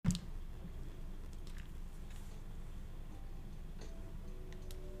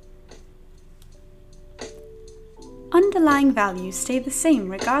Underlying values stay the same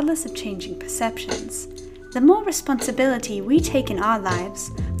regardless of changing perceptions. The more responsibility we take in our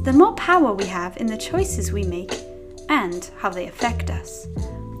lives, the more power we have in the choices we make and how they affect us.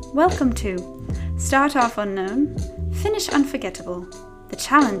 Welcome to Start Off Unknown, Finish Unforgettable, the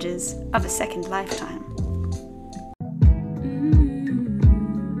challenges of a second lifetime.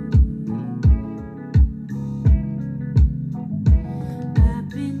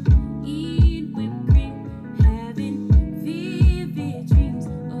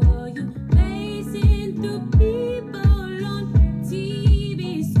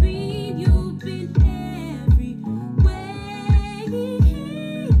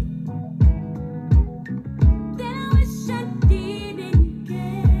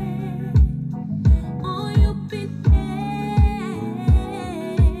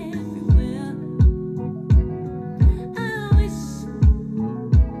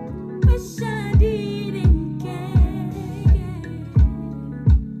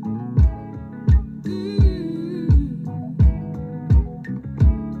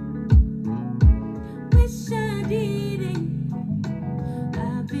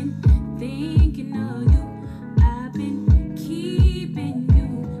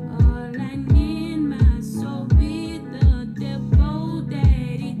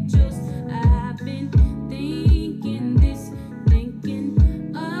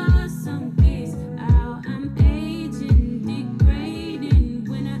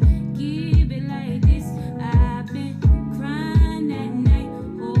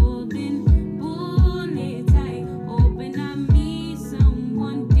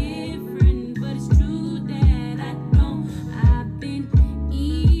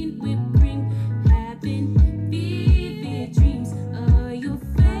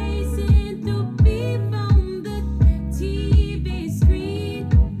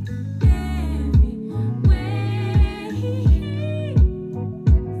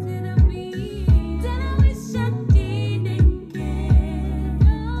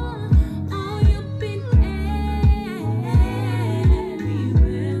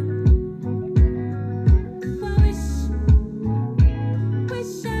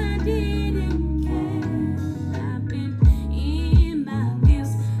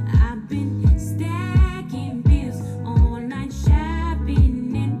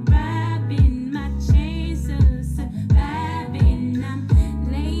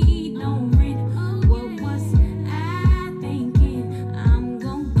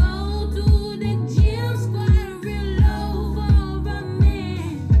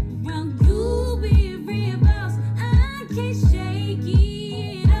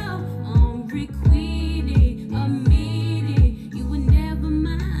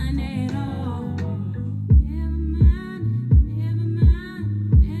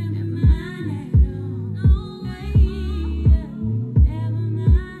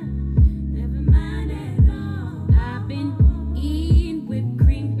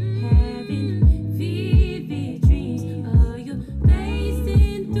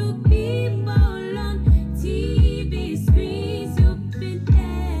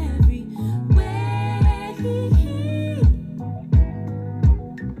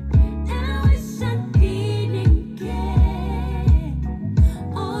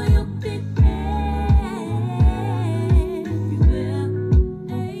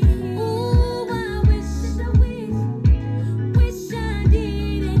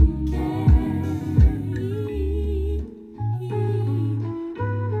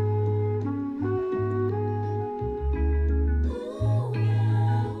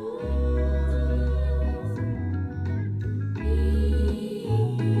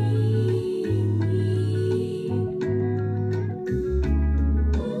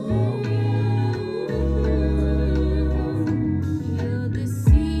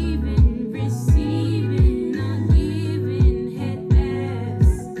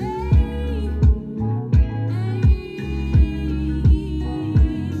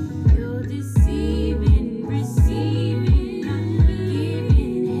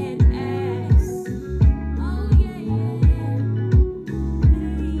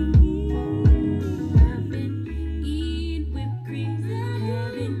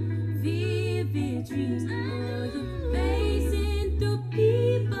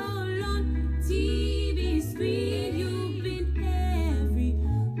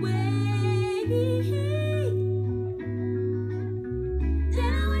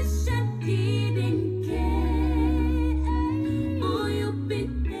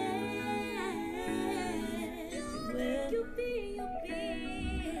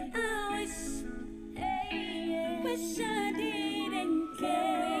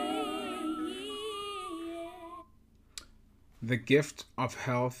 The gift of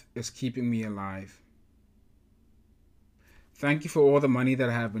health is keeping me alive. Thank you for all the money that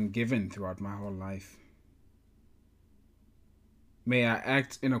I have been given throughout my whole life. May I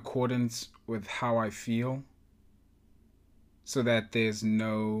act in accordance with how I feel so that there's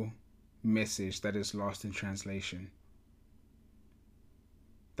no message that is lost in translation.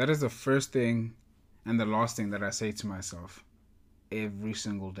 That is the first thing and the last thing that I say to myself every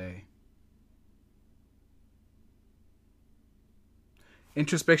single day.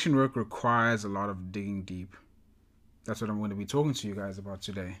 Introspection work requires a lot of digging deep. That's what I'm going to be talking to you guys about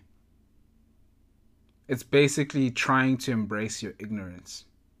today. It's basically trying to embrace your ignorance.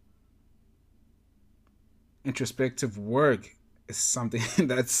 Introspective work is something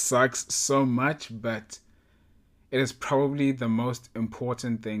that sucks so much, but it is probably the most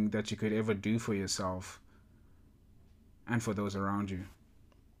important thing that you could ever do for yourself and for those around you.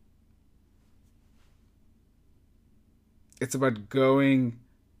 It's about going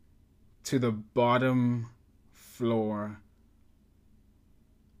to the bottom floor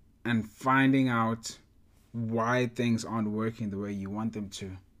and finding out why things aren't working the way you want them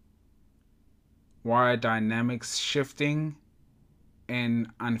to. Why are dynamics shifting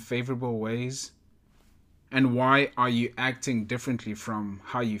in unfavorable ways? And why are you acting differently from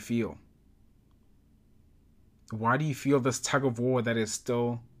how you feel? Why do you feel this tug of war that is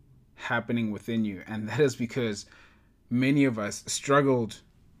still happening within you? And that is because many of us struggled,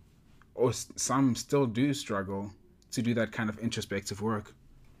 or some still do struggle, to do that kind of introspective work.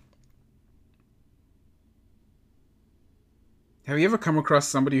 Have you ever come across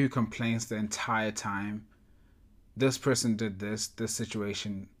somebody who complains the entire time? This person did this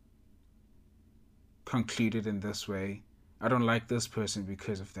situation concluded in this way. I don't like this person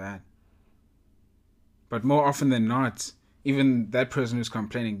because of that. But more often than not, even that person who's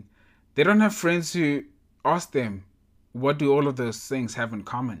complaining, they don't have friends who ask them, what do all of those things have in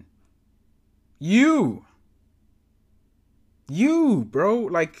common? You, bro,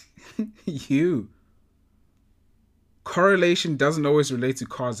 like you. Correlation doesn't always relate to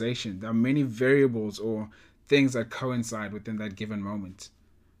causation. There are many variables or things that coincide within that given moment.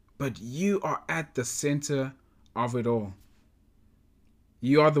 But you are at the center of it all.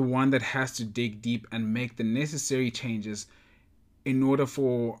 You are the one that has to dig deep and make the necessary changes in order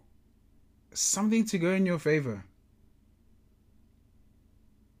for something to go in your favor.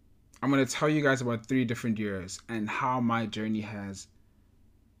 I'm going to tell you guys about 3 different years and how my journey has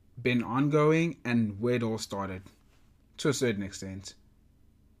been ongoing and where it all started to a certain extent.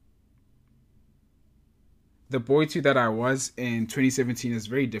 The boy that I was in 2017 is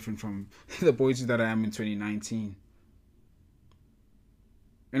very different from the boy that I am in 2019.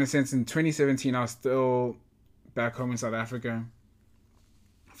 In a sense, in 2017, I was still back home in South Africa,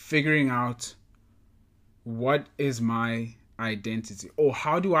 figuring out what is my identity, or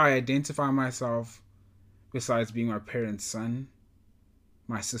how do I identify myself besides being my parents' son,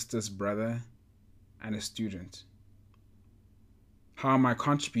 my sister's brother, and a student. How am I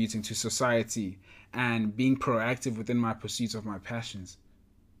contributing to society and being proactive within my pursuits of my passions?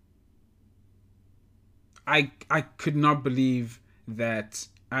 I could not believe that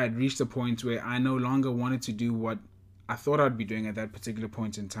I had reached a point where I no longer wanted to do what I thought I'd be doing at that particular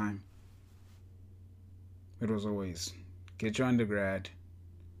point in time. It was always get your undergrad,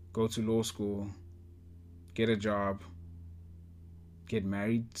 go to law school, get a job, get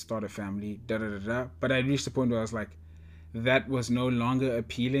married, start a family, da-da-da-da. But I reached a point where I was like, that was no longer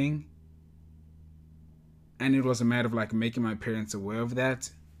appealing. And it was a matter of like making my parents aware of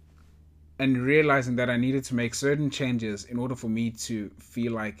that and realizing that I needed to make certain changes in order for me to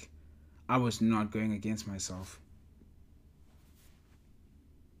feel like I was not going against myself.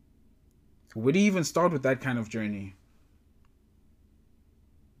 Where do you even start with that kind of journey?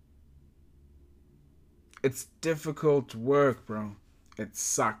 It's difficult work, bro. It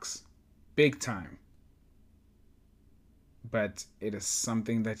sucks. Big time. But it is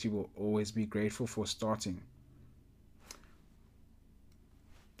something that you will always be grateful for starting.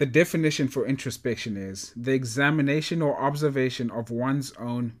 The definition for introspection is the examination or observation of one's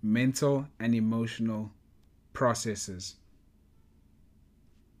own mental and emotional processes.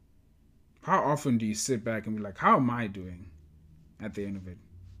 How often do you sit back and be like, how am I doing at the end of it?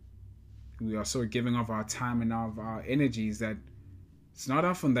 We are so giving of our time and of our energies that it's not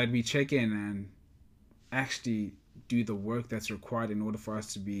often that we check in and actually do the work that's required in order for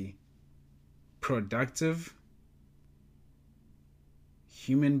us to be productive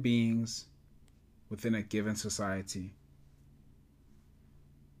human beings within a given society.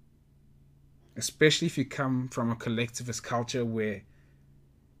 Especially if you come from a collectivist culture where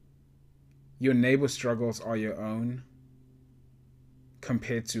your neighbor's struggles are your own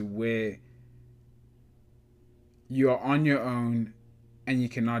compared to where you are on your own and you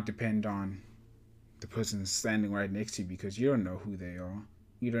cannot depend on the person standing right next to you because you don't know who they are.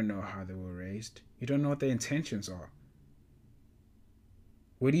 You don't know how they were raised. You don't know what their intentions are.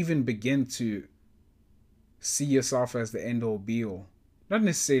 Would even begin to see yourself as the end all be all. Not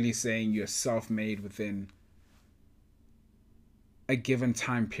necessarily saying you're self-made within a given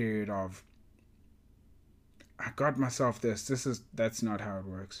time period of I got myself this. That's not how it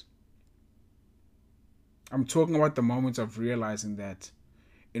works. I'm talking about the moments of realizing that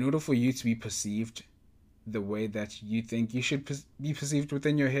in order for you to be perceived the way that you think you should be perceived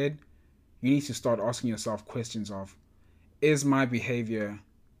within your head, you need to start asking yourself questions of, is my behavior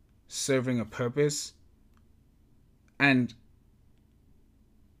serving a purpose? And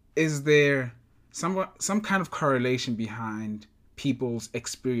is there some kind of correlation behind people's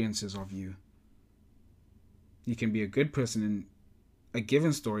experiences of you? You can be a good person in a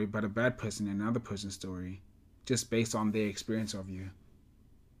given story, but a bad person in another person's story, just based on their experience of you.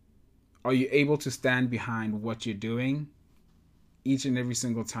 Are you able to stand behind what you're doing each and every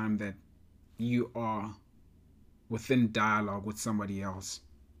single time that you are within dialogue with somebody else?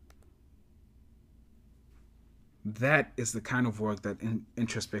 That is the kind of work that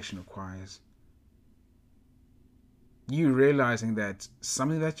introspection requires. You realizing that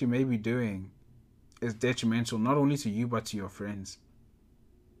something that you may be doing is detrimental not only to you but to your friends.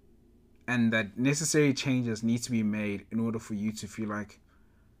 And that necessary changes need to be made in order for you to feel like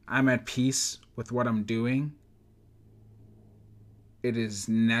I'm at peace with what I'm doing. It is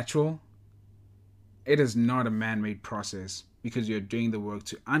natural. It is not a man-made process because you're doing the work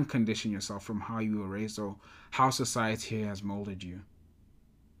to uncondition yourself from how you were raised or how society has molded you.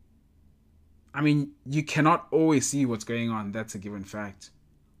 I mean, you cannot always see what's going on. That's a given fact.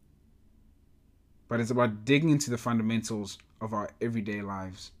 But it's about digging into the fundamentals of our everyday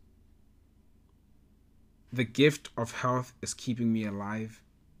lives. The gift of health is keeping me alive.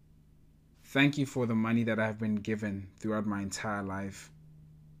 Thank you for the money that I've been given throughout my entire life.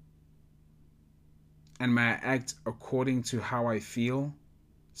 And may I act according to how I feel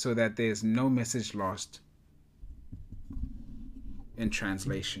so that there is no message lost in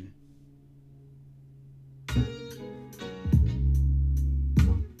translation.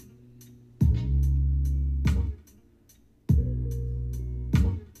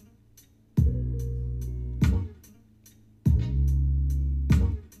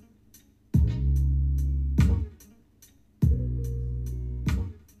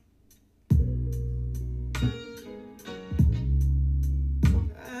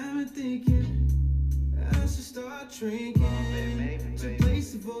 Drinking, it's a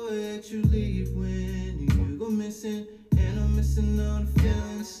place to avoid you leave when you go missing, and I'm missing all the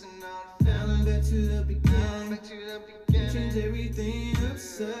feelings. Now I'm back to the beginning. Change everything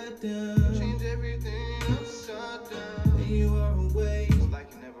upside down. And you are away.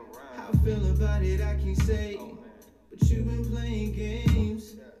 How I feel about it, I can't say. But you've been playing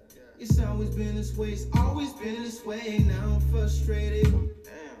games. It's always been this way. It's always been this way. Now I'm frustrated.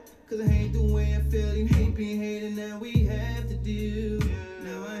 Cause I hate the way I feel, you hate being hated, now we have to deal.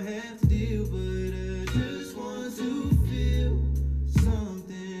 Now I have to deal, but I just want to feel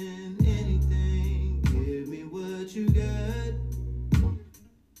something, anything. Give me what you got.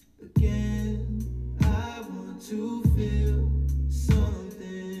 Again, I want to feel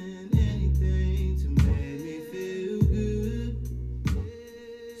something, anything to make me feel good.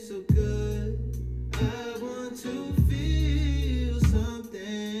 So good, I want to feel something.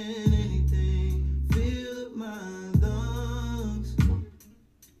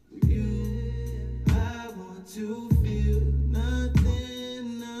 To feel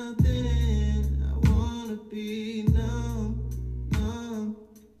nothing, nothing. I wanna be numb, numb,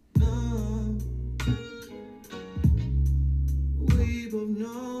 numb. We both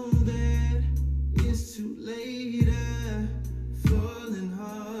know that it's too late. I've fallen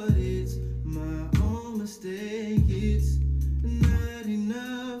hard, it's my own mistake. It's not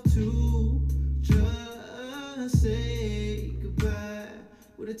enough to just say goodbye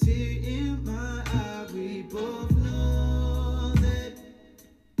with a tear in my eye. We both know that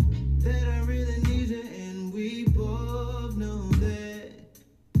I really need you, and we both know that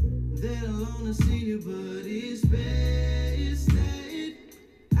I long to see you, but it's best that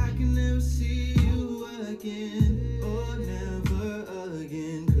I can never see you again, or never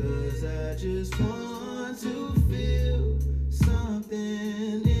again, cause I just want to feel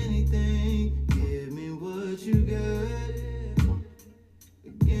something, anything. Give me what you got.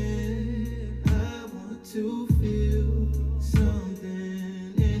 Again, I want to feel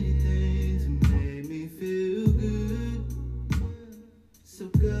something, anything to make me feel good.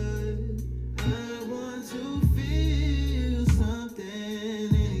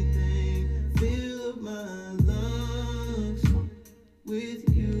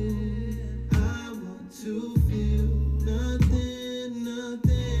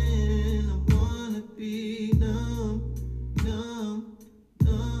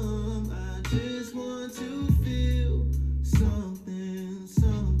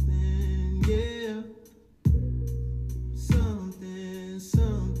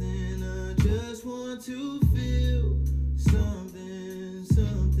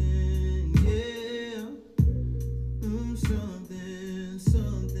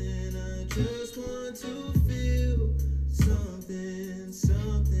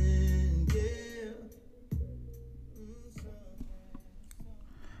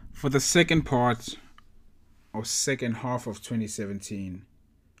 For the second part or second half of 2017,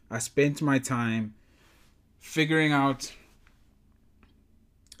 I spent my time figuring out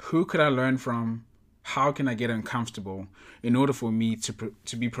who could I learn from, how can I get uncomfortable in order for me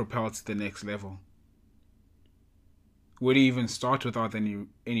to be propelled to the next level. Where do you even start without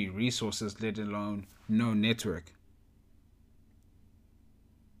any resources, let alone no network?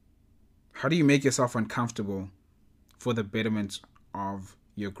 How do you make yourself uncomfortable for the betterment of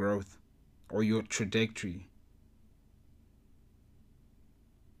your growth or your trajectory?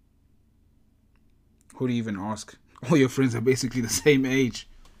 Who do you even ask? All your friends are basically the same age.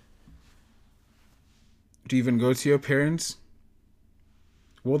 Do you even go to your parents?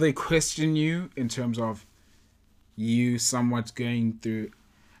 Will they question you in terms of you somewhat going through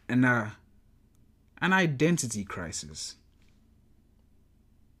an identity crisis?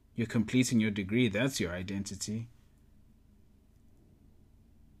 You're completing your degree, that's your identity.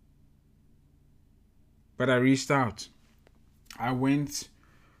 But I reached out. I went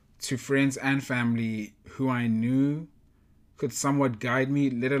to friends and family who I knew could somewhat guide me,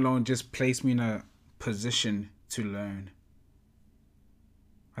 let alone just place me in a position to learn.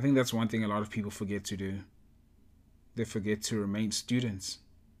 I think that's one thing a lot of people forget to do. They forget to remain students.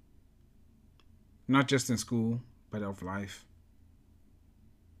 Not just in school, but of life.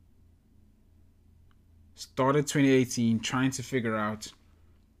 Started 2018 trying to figure out,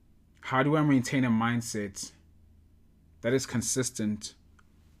 how do I maintain a mindset that is consistent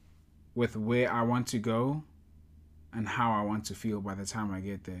with where I want to go and how I want to feel by the time I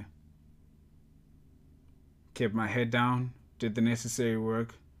get there? Kept my head down, did the necessary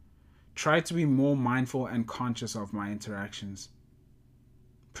work, tried to be more mindful and conscious of my interactions.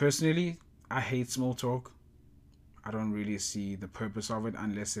 Personally, I hate small talk. I don't really see the purpose of it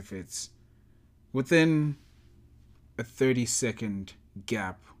unless if it's within a 30-second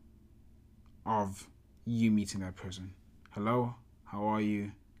gap of you meeting that person. Hello, how are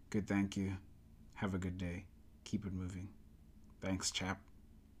you? Good, thank you. Have a good day. Keep it moving. Thanks, chap.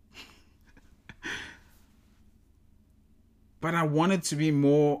 But I wanted to be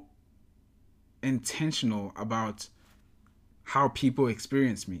more intentional about how people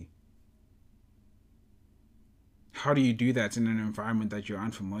experience me. How do you do that in an environment that you're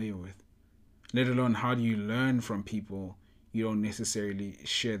unfamiliar with? Let alone, how do you learn from people you don't necessarily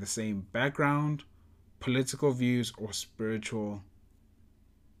share the same background, political views, or spiritual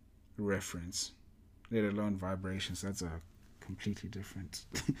reference? Let alone vibrations. That's a completely different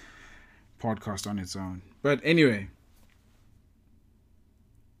podcast on its own. But anyway,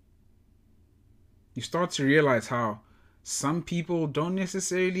 you start to realize how some people don't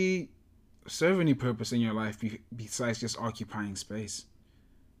necessarily serve any purpose in your life besides just occupying space.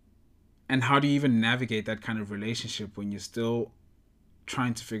 And how do you even navigate that kind of relationship when you're still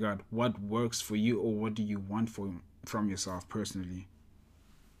trying to figure out what works for you or what do you want from yourself personally?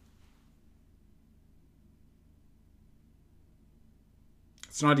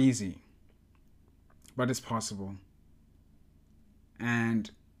 It's not easy, but it's possible. And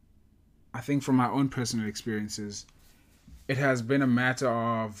I think from my own personal experiences, it has been a matter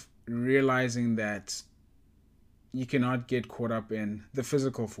of realizing that you cannot get caught up in the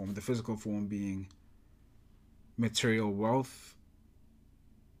physical form being material wealth,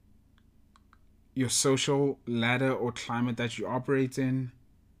 your social ladder or climate that you operate in,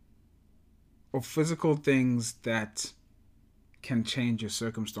 or physical things that can change your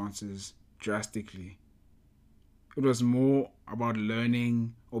circumstances drastically. It was more about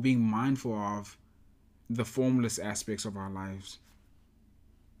learning or being mindful of the formless aspects of our lives.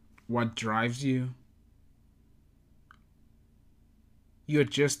 What drives you? You're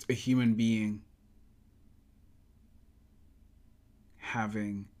just a human being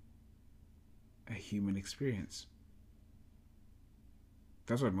having a human experience.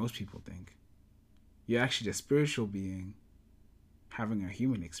 That's what most people think. You're actually a spiritual being having a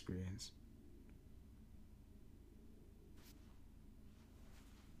human experience.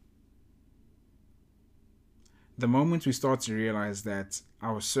 The moment we start to realize that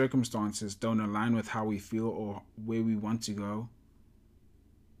our circumstances don't align with how we feel or where we want to go,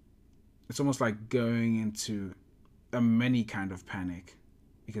 it's almost like going into a mini kind of panic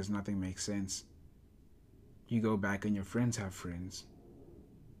because nothing makes sense. You go back and your friends have friends.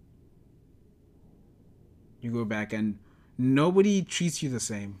 You go back and nobody treats you the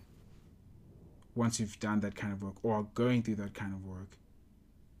same once you've done that kind of work or going through that kind of work,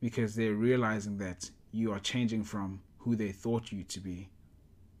 because they're realizing that you are changing from who they thought you to be.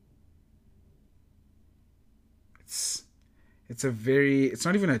 It's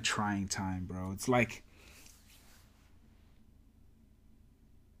not even a trying time, bro. It's like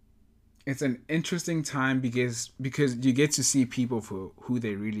it's an interesting time because you get to see people for who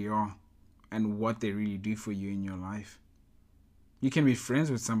they really are and what they really do for you in your life. You can be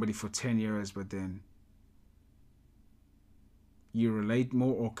friends with somebody for 10 years, but then you relate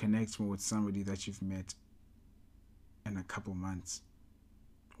more or connect more with somebody that you've met in a couple months.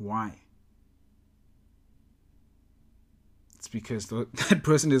 Why? It's because that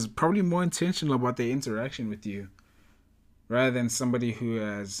person is probably more intentional about their interaction with you rather than somebody who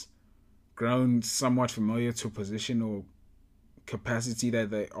has grown somewhat familiar to a position or capacity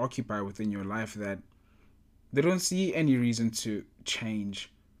that they occupy within your life that they don't see any reason to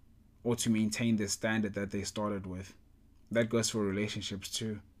change or to maintain the standard that they started with. That goes for relationships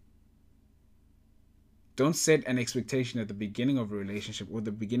too. Don't set an expectation at the beginning of a relationship or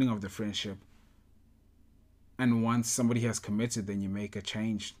the beginning of the friendship. And once somebody has committed, then you make a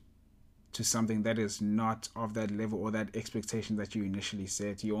change to something that is not of that level or that expectation that you initially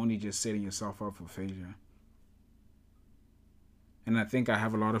set. You're only just setting yourself up for failure. And I think I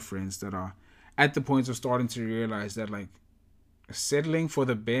have a lot of friends that are at the point of starting to realize that, like, settling for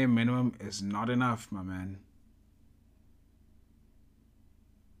the bare minimum is not enough, my man.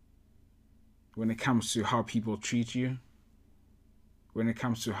 When it comes to how people treat you, when it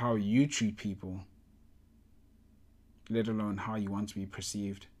comes to how you treat people, let alone how you want to be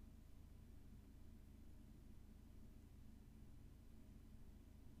perceived.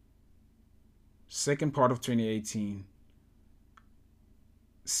 Second part of 2018,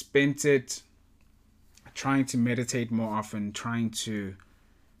 spent it trying to meditate more often, trying to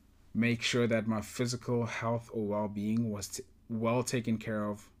make sure that my physical health or well-being was well taken care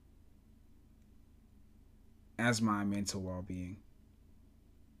of as my mental well-being.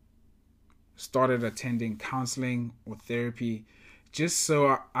 Started attending counseling or therapy just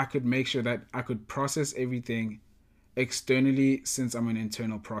so I could make sure that I could process everything externally, since I'm an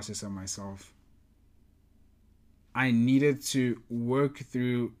internal processor myself. I needed to work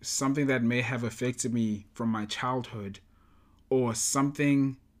through something that may have affected me from my childhood or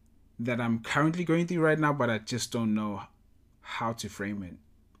something that I'm currently going through right now, but I just don't know how to frame it.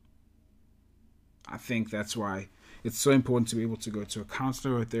 I think that's why it's so important to be able to go to a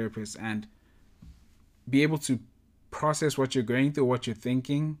counselor or a therapist and be able to process what you're going through, what you're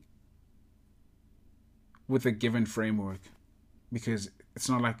thinking with a given framework. Because it's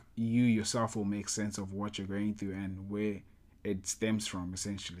not like you yourself will make sense of what you're going through and where it stems from,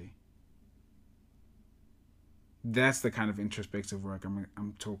 essentially. That's the kind of introspective work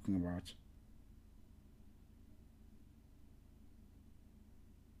I'm talking about.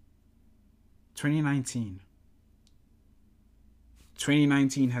 Twenty nineteen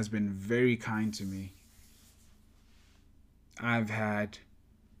has been very kind to me. I've had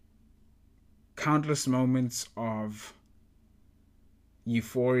countless moments of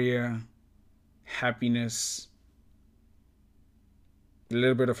euphoria, happiness, a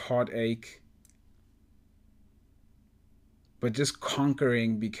little bit of heartache, but just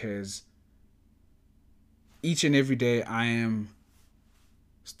conquering, because each and every day I am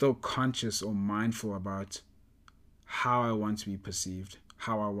still conscious or mindful about how I want to be perceived,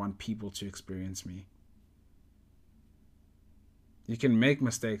 how I want people to experience me. You can make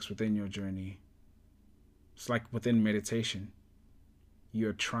mistakes within your journey. It's like within meditation.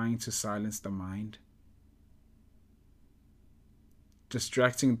 You're trying to silence the mind.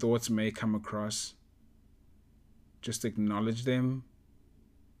 Distracting thoughts may come across. Just acknowledge them.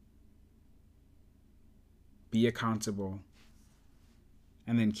 Be accountable.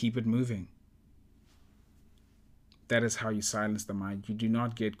 And then keep it moving. That is how you silence the mind. You do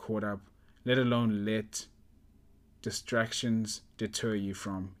not get caught up, let alone let distractions deter you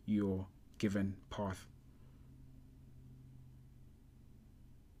from your given path.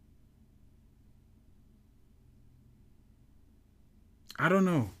 I don't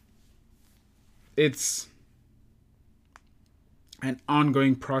know. It's an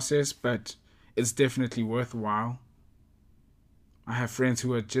ongoing process, but it's definitely worthwhile. I have friends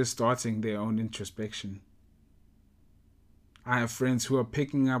who are just starting their own introspection. I have friends who are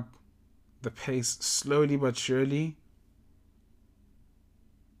picking up the pace slowly but surely.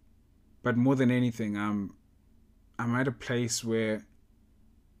 But more than anything, I'm at a place where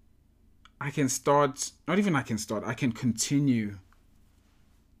I can continue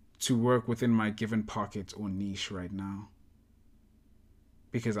to work within my given pocket or niche right now.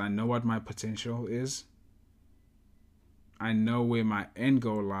 Because I know what my potential is. I know where my end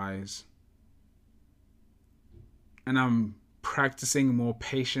goal lies. And I'm practicing more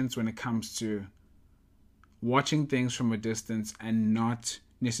patience when it comes to watching things from a distance and not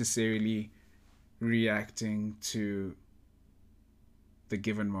necessarily reacting to the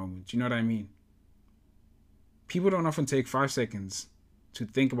given moment. You know what I mean? People don't often take 5 seconds to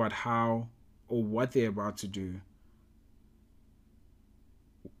think about how or what they're about to do.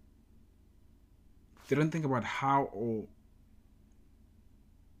 They don't think about how or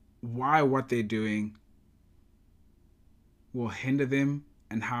why what they're doing will hinder them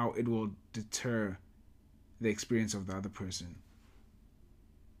and how it will deter the experience of the other person.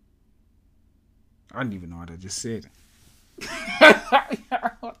 I don't even know what I just said.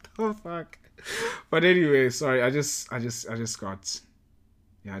 What the fuck? But anyway, sorry, I just got,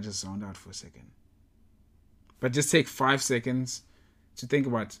 I just zoned out for a second. But just take 5 seconds to think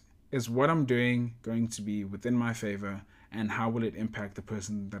about, is what I'm doing going to be within my favor, and how will it impact the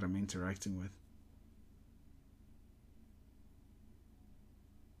person that I'm interacting with?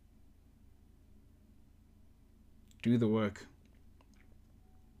 Do the work.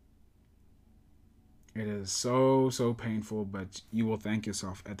 It is so painful, but you will thank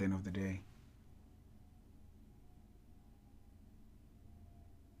yourself at the end of the day.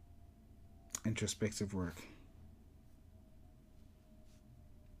 Introspective work.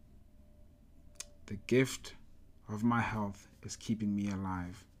 The gift of my health is keeping me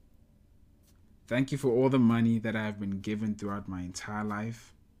alive. Thank you for all the money that I have been given throughout my entire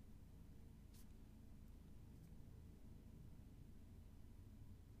life.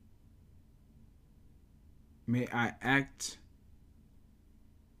 May I act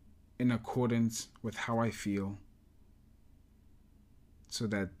in accordance with how I feel, so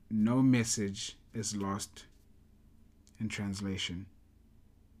that no message is lost in translation.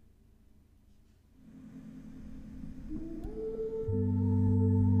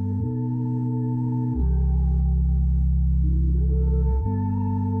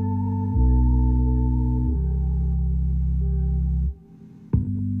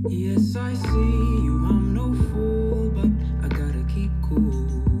 Yes, I see you, I'm no fool, but I gotta keep cool,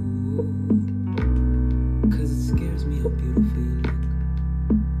 'cause it scares me how beautiful you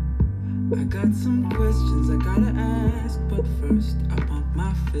look. I got some questions I gotta ask, but first I pump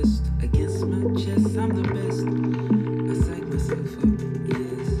my fist against my chest. I'm the best, I psych myself up,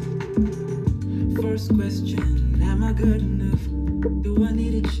 yes. First question, am I good enough? Do I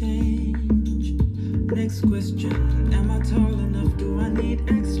need a change? Next question, am I tall enough? Do I need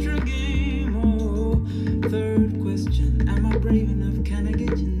extra game? Oh, third question, am I brave enough? Can I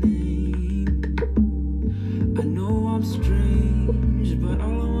get your name? I know I'm strange, but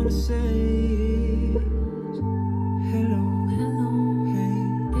all I wanna say is hello, hello, hey,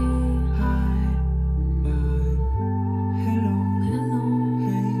 hi, bye. Hello, hello,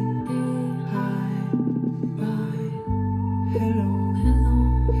 hey, hi, bye. Hello, hello,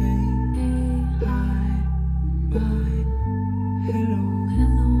 hey, hi, bye. Hello,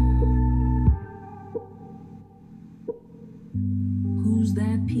 hello. Who's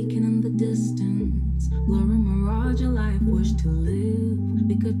that peeking in the distance? Blurring mirage, a life wish to live.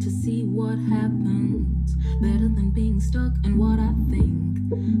 Be good to see what happens. Better than being stuck in what I think.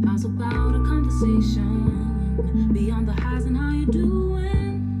 How's about a conversation? Beyond the highs and how you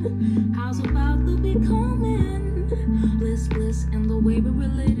doing? How's about the becoming? Bliss, bliss in the way we're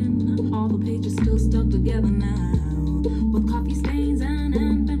relating. All the pages still